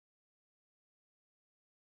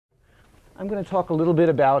I'm going to talk a little bit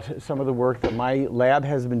about some of the work that my lab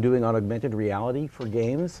has been doing on augmented reality for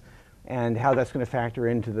games and how that's going to factor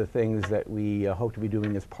into the things that we hope to be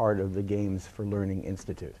doing as part of the Games for Learning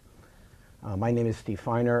Institute. My name is Steve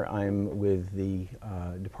Feiner. I'm with the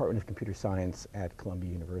Department of Computer Science at Columbia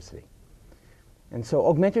University. And so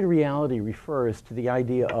augmented reality refers to the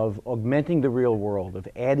idea of augmenting the real world, of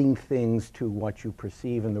adding things to what you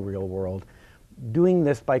perceive in the real world, doing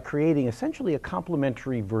this by creating essentially a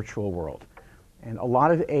complementary virtual world. And a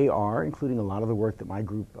lot of AR, including a lot of the work that my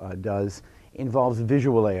group does, involves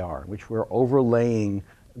visual AR, which we're overlaying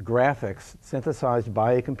graphics synthesized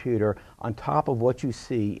by a computer on top of what you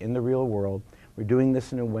see in the real world. We're doing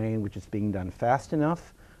this in a way in which it's being done fast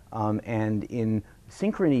enough and in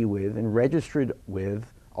synchrony with and registered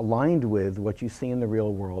with, aligned with what you see in the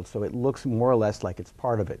real world, so it looks more or less like it's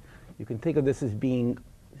part of it. You can think of this as being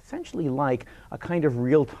essentially like a kind of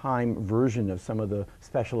real-time version of some of the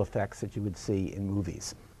special effects that you would see in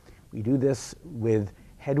movies. We do this with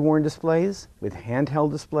head-worn displays, with handheld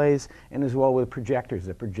displays, and as well with projectors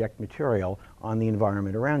that project material on the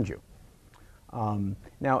environment around you.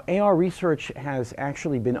 Now, AR research has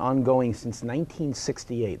actually been ongoing since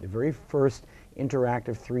 1968, the very first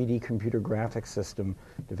interactive 3D computer graphics system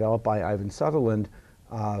developed by Ivan Sutherland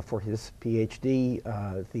for his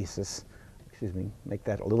PhD thesis. Excuse me, make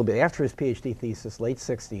that a little bit after his PhD thesis, late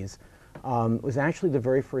 60s, was actually the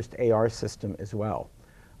very first AR system as well.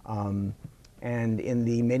 And in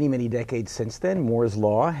the many, many decades since then, Moore's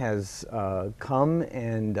Law has come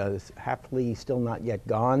and happily still not yet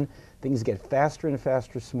gone. Things get faster and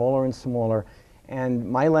faster, smaller and smaller. And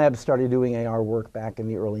my lab started doing AR work back in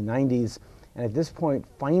the early 90s. And at this point,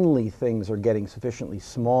 finally, things are getting sufficiently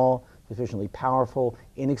small, sufficiently powerful,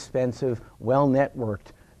 inexpensive,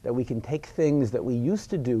 well-networked, that we can take things that we used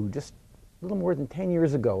to do just a little more than 10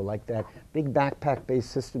 years ago, like that big backpack-based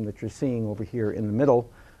system that you're seeing over here in the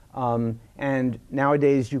middle. And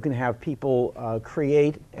nowadays, you can have people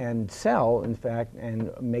create and sell, in fact, and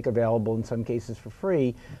make available in some cases for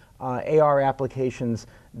free, AR applications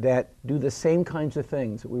that do the same kinds of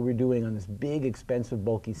things that we were doing on this big, expensive,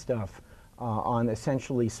 bulky stuff on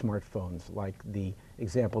essentially smartphones, like the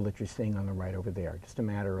example that you're seeing on the right over there, just a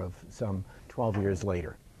matter of some 12 years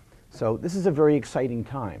later. So this is a very exciting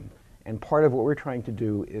time. And part of what we're trying to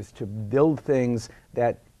do is to build things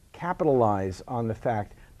that capitalize on the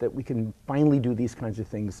fact that we can finally do these kinds of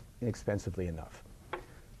things inexpensively enough.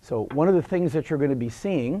 So one of the things that you're going to be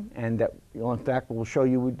seeing, and that in fact we'll show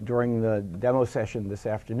you during the demo session this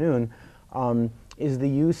afternoon, is the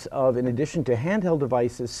use of, in addition to handheld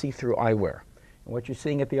devices, see-through eyewear. And what you're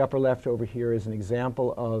seeing at the upper left over here is an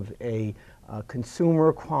example of a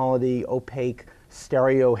consumer quality opaque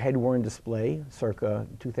stereo head-worn display circa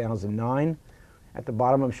 2009. At the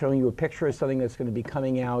bottom I'm showing you a picture of something that's going to be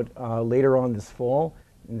coming out later on this fall,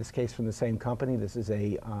 in this case from the same company. This is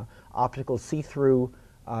a optical see-through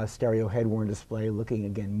stereo head-worn display, looking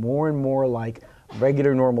again more and more like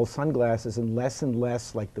regular normal sunglasses and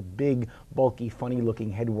less like the big bulky funny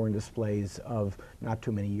looking head-worn displays of not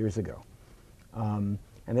too many years ago.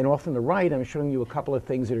 And then off on the right, I'm showing you a couple of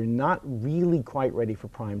things that are not really quite ready for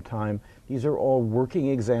prime time. These are all working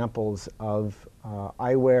examples of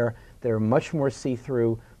eyewear that are much more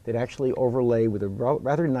see-through, that actually overlay with a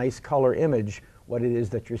rather nice color image what it is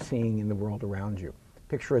that you're seeing in the world around you.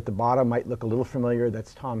 Picture at the bottom might look a little familiar.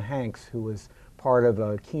 That's Tom Hanks, who was part of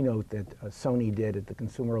a keynote that Sony did at the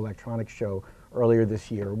Consumer Electronics Show earlier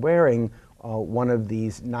this year, wearing one of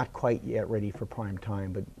these not quite yet ready for prime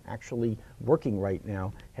time, but actually working right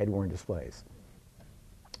now, head-worn displays.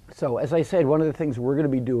 So as I said, one of the things we're going to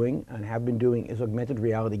be doing and have been doing is augmented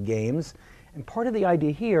reality games. And part of the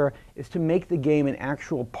idea here is to make the game an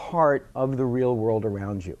actual part of the real world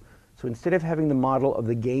around you. So instead of having the model of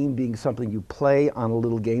the game being something you play on a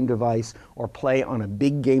little game device or play on a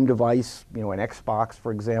big game device, you know, an Xbox,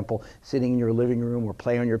 for example, sitting in your living room, or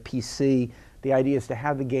play on your PC, the idea is to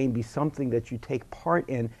have the game be something that you take part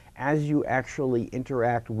in as you actually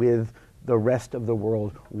interact with the rest of the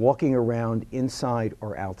world, walking around inside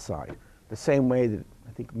or outside. The same way that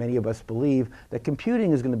I think many of us believe that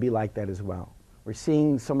computing is going to be like that as well. We're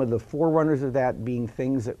seeing some of the forerunners of that being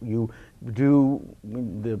things that you do,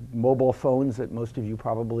 the mobile phones that most of you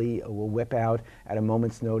probably will whip out at a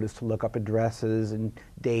moment's notice to look up addresses and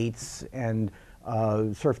dates and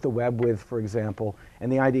surf the web with, for example.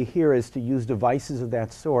 And the idea here is to use devices of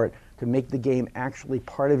that sort to make the game actually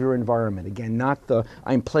part of your environment. Again, not the,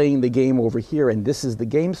 I'm playing the game over here and this is the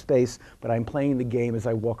game space, but I'm playing the game as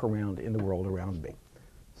I walk around in the world around me.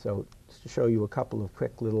 So just to show you a couple of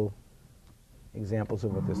quick little examples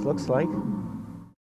of what this looks like.